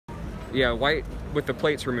Yeah, white with the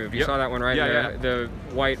plates removed. You saw that one, right? Yeah, The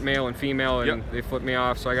white male and female, and they flipped me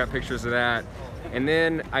off, so I got pictures of that. And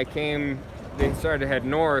then they started to head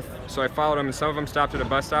north, so I followed them, and some of them stopped at a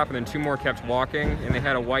bus stop, and then 2 more kept walking, and they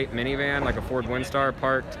had a white minivan, like a Ford Windstar,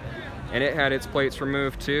 parked, and it had its plates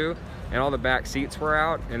removed too, and all the back seats were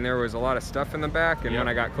out, and there was a lot of stuff in the back, and when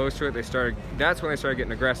I got close to it, that's when they started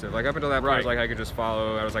getting aggressive. Like, up until that point, I was like, I could just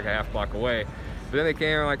follow, I was like a half block away. But then they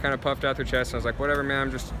came and like kind of puffed out their chest, and I was like, whatever, man,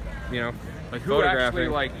 I'm just, you know, like, who actually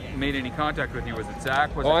like made any contact with you? Was it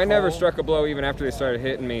Zach? Was it I Cole? never struck a blow even after they started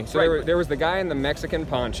hitting me. So there was the guy in the Mexican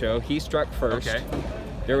poncho. He struck first. Okay.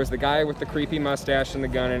 There was the guy with the creepy mustache and the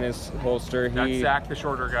gun in his holster. That's Zach, the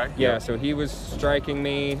shorter guy. Yeah, so he was striking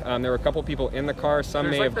me. There were a couple people in the car.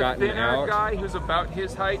 Some may have gotten out. Guy who's about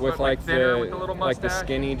his height, with but like thinner, with the little mustache. Like the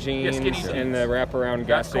skinny jeans, and the wraparound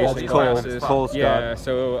gas station glasses. Yeah,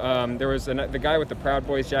 so there was the guy with the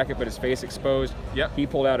Proudboys jacket, but his face exposed. Yep. He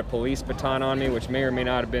pulled out a police baton on me, which may or may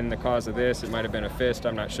not have been the cause of this. It might have been a fist.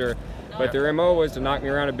 I'm not sure. But their MO was to knock me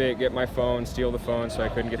around a bit, get my phone, steal the phone, so I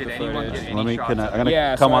couldn't get the footage. I'm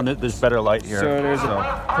gonna come on this better light here. So there's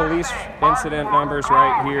a police incident numbers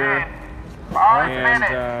right here,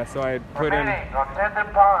 and so I put in.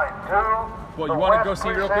 Well, you want to go see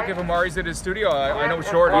real quick if Amari's at his studio? I know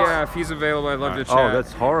Short is. Yeah, if he's available, I'd love to chat. Oh,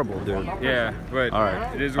 that's horrible, dude. Yeah, but all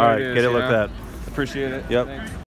right, it is what it is. Get it looked at. Appreciate it. Yep. Thanks.